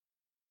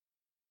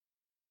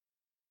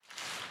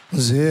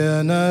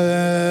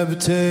زينب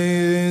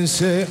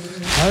تنسحب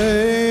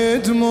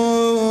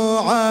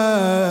دموعها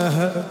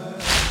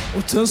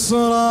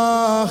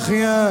وتصرخ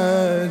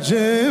يا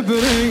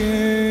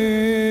جبريل.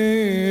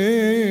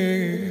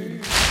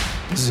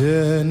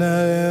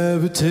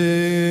 زينب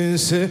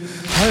تنسحب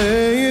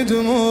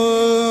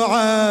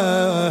دموعها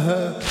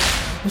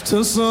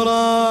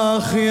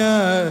وتصرخ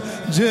يا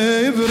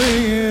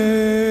جبريل.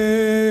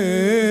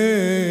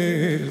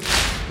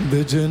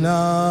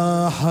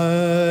 بجناحك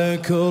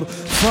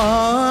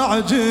ارفع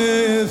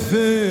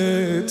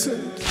جثتك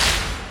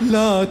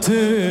لا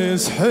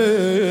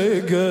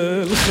تسحق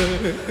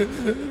الخيل.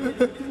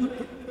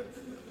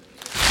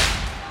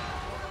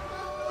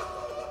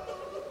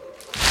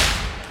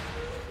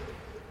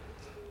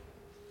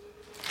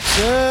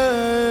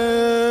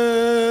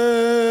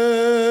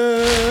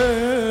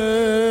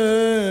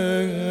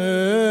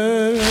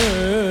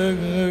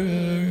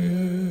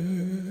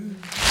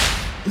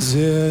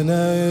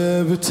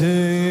 زينب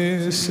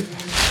تسح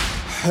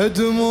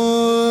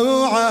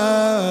دموعها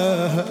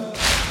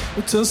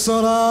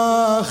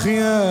وتصرخ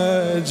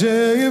يا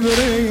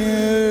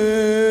جبريل.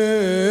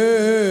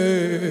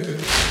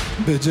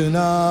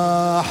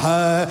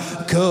 بجناحك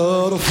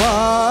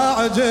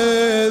ارفع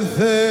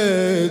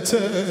جثته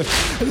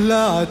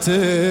لا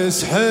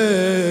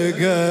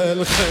تسحق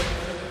الخيل.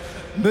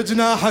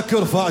 بجناحك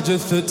ارفع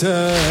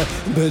جثته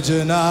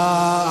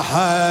بجناحك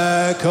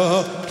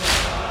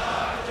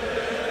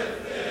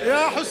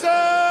يا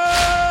حسين.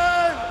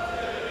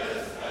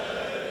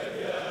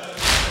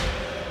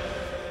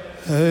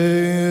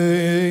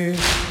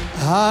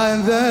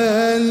 هذا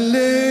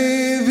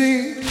الذي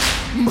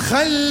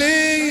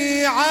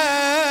مخلي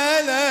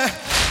على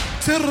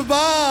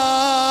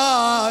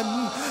تربان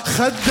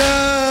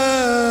خده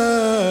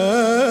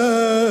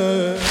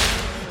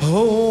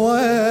هو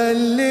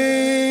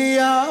اللي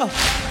يا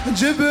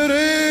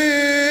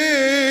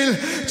جبريل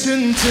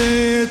كنت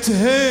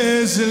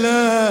تهز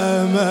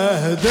له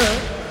مهده.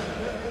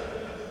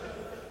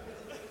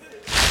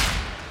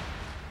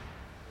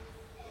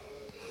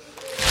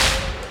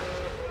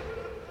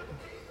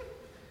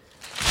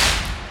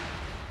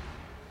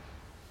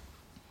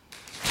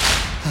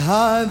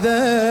 هذا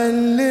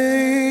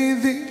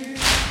الذي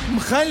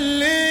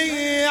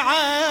مخلي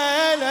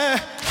على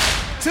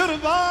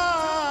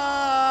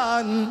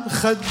تربان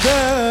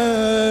خده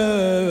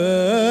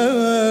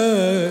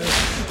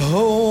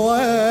هو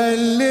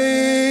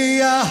اللي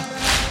يا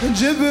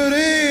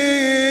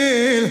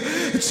جبريل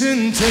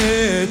كنت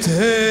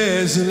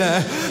تهز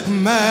له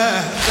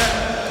مهده.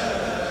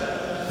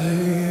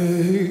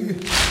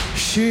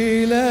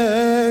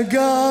 شيله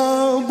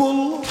قبل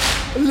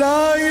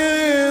لا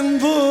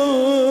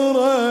ينظر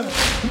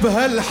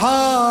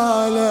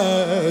بهالحالة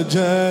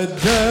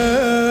جده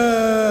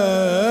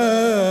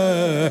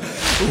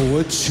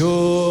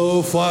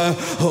وتشوفه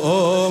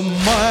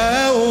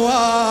أمه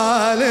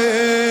ووالده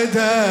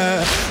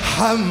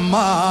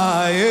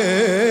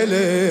حمايل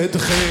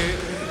دخيل.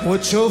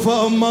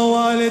 وتشوفه أمه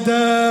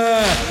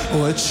ووالده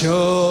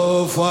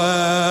وتشوفه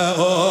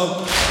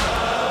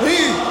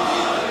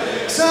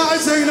ساعة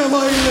زينب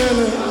هاي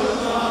الليلة.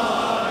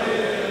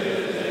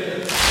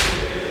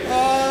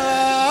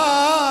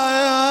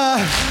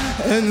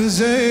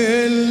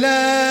 انزل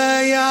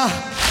يا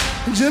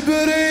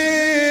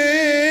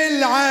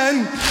جبريل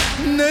عن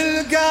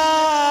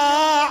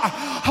القاع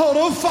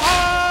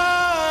رفعه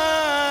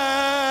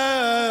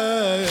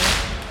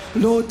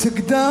لو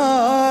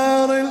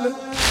تقدر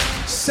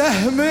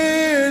السهم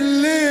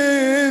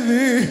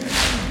الذي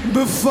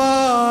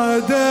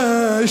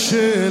بفاده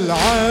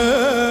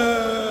شلعه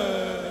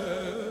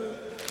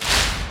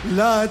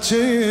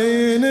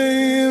لكن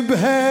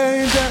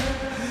بهيده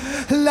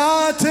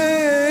لا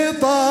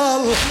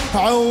تطلع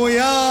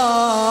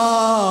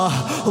وياه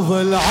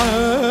ضلعه.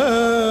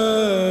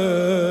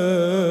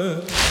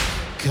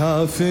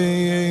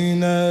 كافي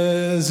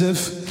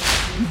نزف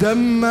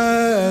دم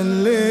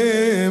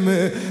اللي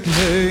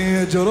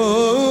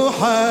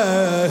مجروحه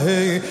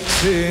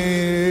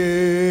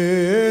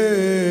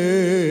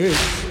يسيل.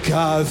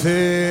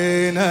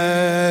 كافي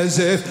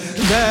نزف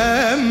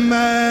دم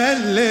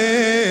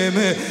اللي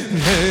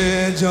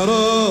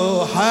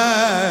مجروحه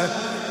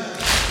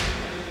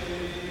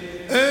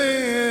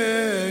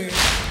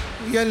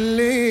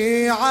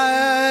يلي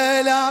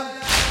على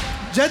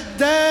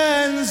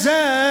جده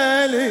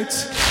نزلت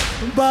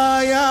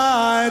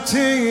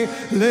باياتي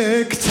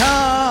الكتاب.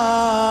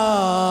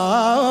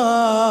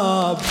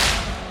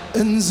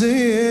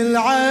 انزل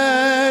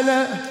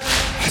على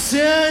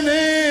حسين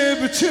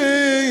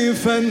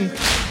بجيفا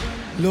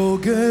لو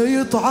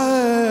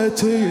قطعت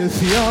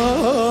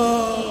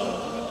ثياب.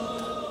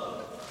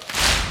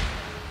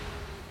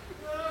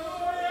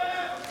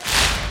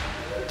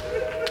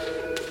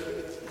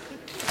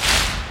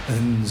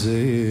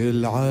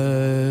 انزل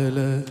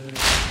على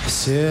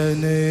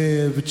حسين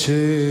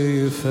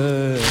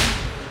بجيفه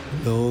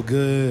لو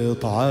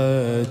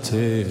قطعت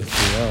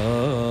ثياب.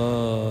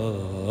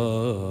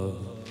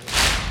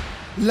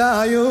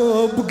 لا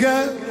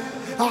يبقى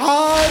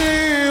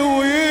عاري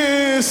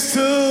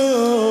ويستره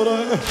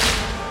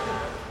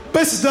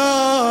بس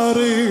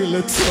داري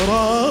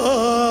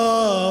التراب،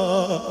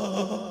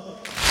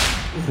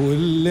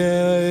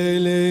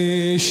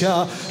 والليل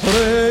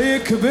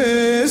شارك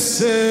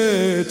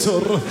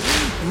بالستر،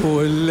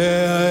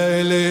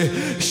 والليل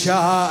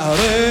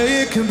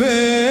شارك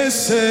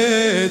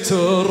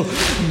بالستر،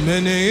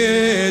 من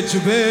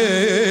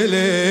يجبل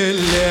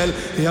الليل.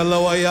 يلا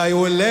وياي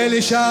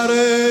والليل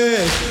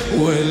شارك،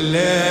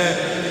 والليل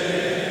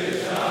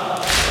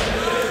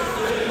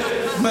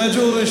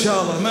ماجور ان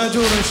شاء الله،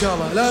 ماجور ان شاء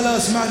الله. لا لا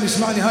اسمعني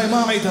اسمعني، هاي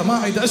ما عيدها ما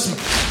عيدها، اسمع.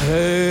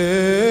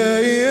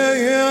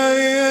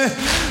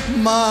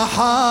 ما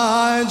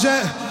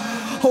حاجة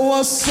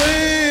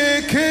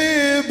وصيك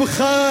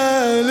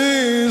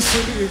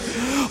بخليصي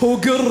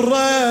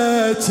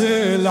وقرة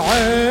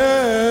العين،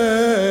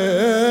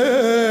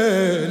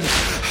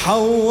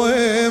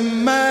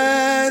 حوم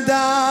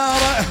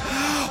مداره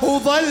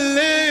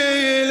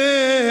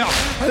وظليلي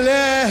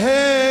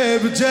عليه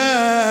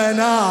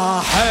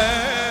بجناحين،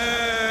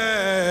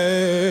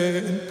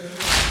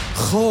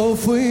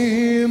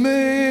 خوفي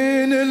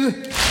من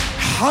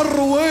الحر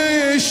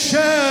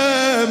والشمس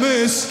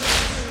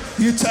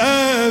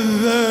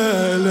يتأذى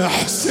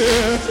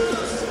الحسين.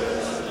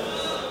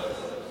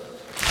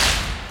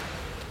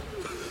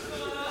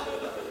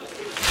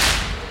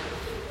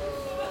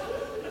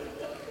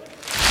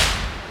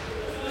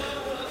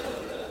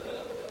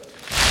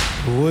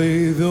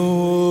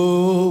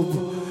 ويذوب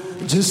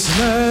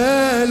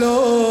جسمه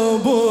لو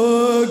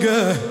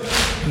بقى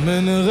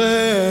من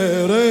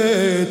غير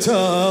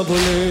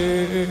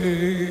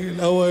تضليل،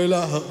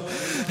 أويلها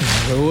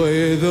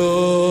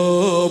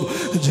ويذوب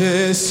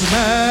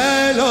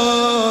جسمه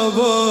لو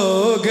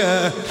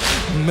بقى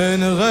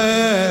من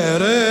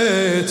غير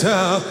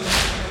تضليل،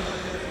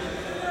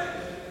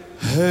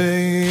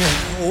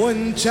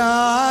 وان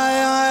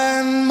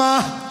كان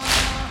ما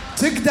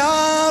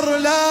تقدر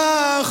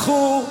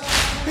لاخو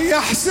يا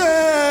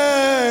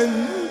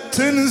حسين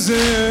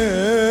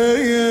تنزل.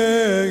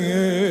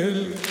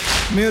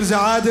 ميرزا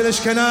عادل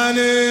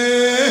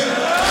اشكناني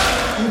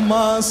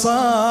ما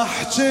صح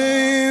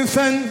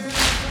جفن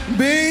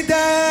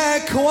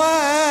بيدك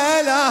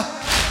ولا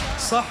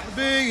صح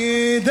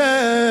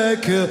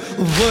بيدك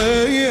ضيل،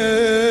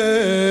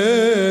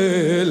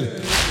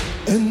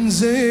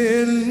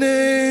 انزل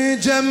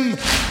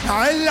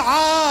نجمع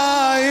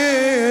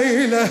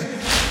العايلة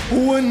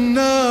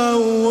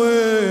ونوخ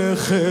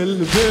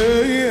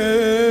البيل،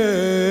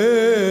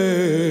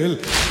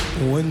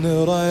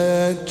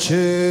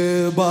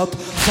 ونركب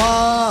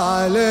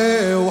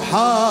أطفالي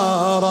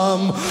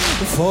وحرم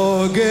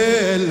فوق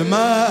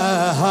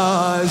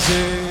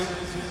المهازل،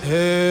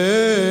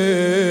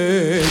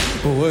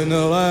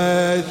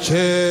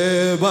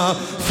 ونركب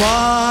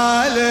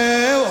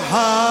أطفالي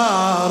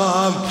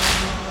وحرم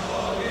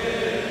فوق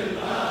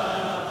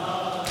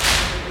المهازل،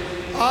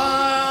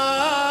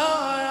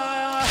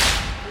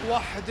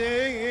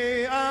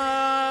 وحدي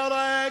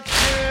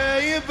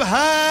أركب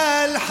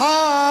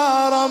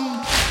هالحرم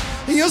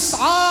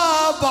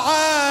يصعب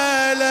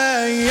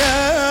علي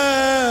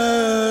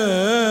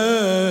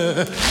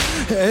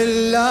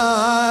إلا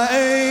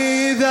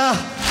إذا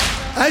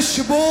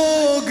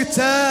أشبك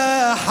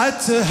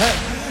تحتها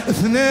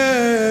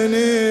اثنين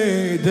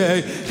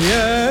ايدي،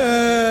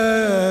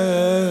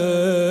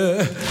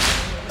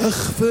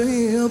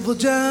 اخفض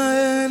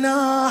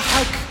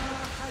جناحك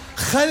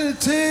خل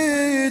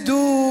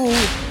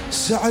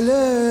تدوس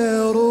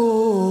على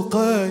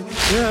روقي،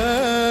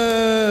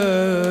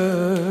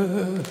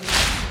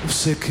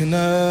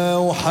 وسكنة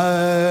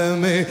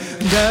وحامي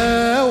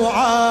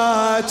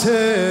دوعاتك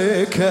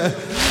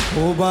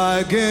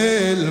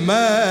وباقي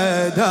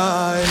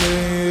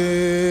المداني،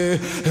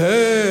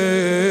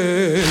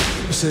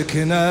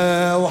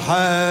 سكنة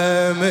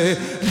وحامي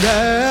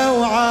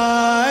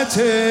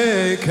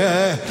دوعاتك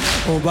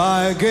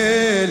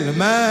وباقي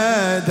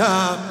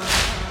المداني،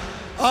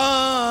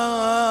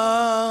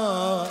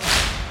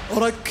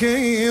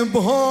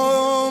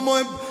 ركبهم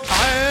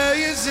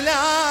بعايز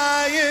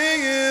لا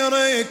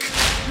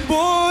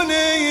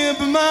يركبوني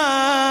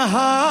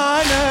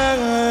بمهانة،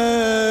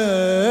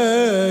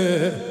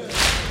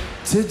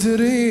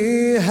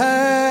 تدري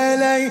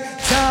هلي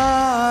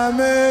تام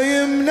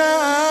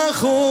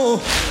يمناخو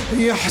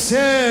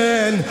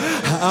يحسن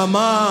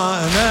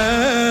أمانة،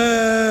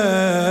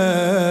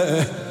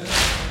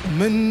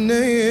 من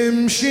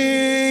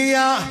يمشي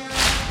يا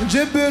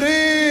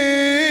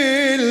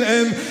جبريل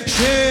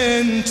امشي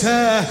انت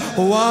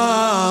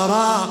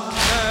وراه.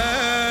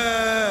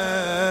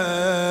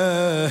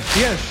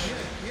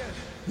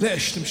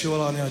 ليش تمشي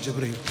وراني يا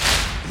جبريل؟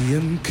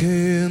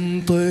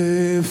 يمكن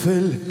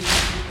طفل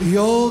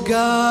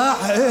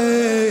يوقع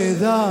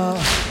إذا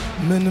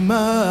من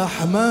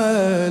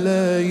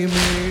محمله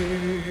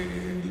يميل،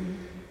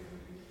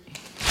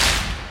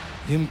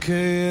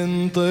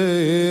 يمكن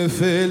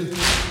طفل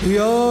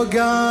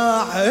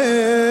يوقع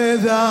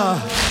إذا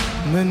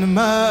من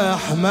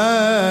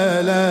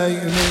محمله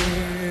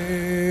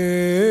يميل،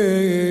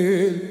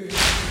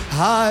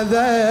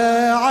 هذا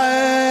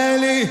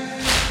علي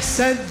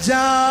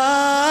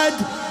سجاد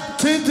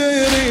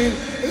تدري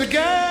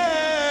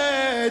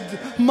القد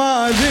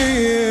ما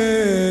ذي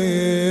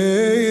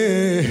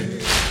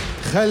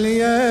خل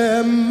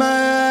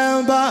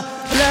يما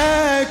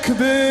بالك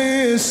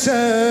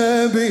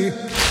بالسبي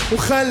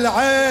وخل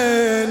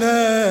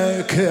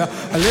عينك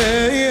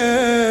عليه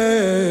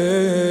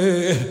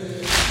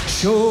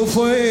شوف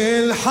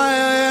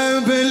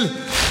الحبل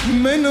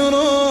من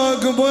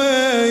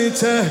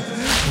رقبته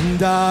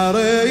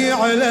داري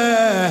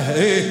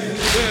عليه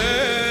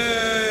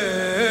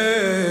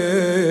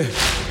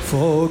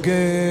فوق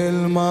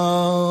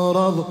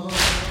المرض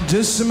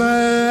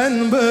جسما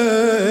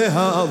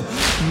بهض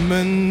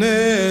من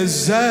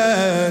الزناجيل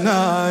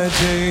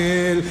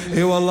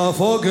اي والله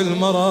فوق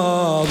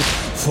المرض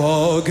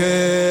فوق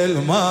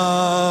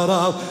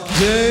المرض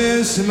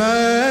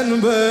جسما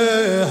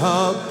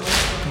بهض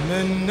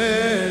من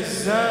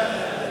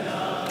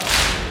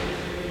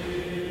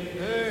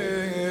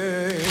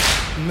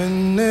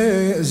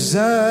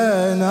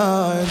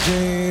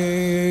الزناجيل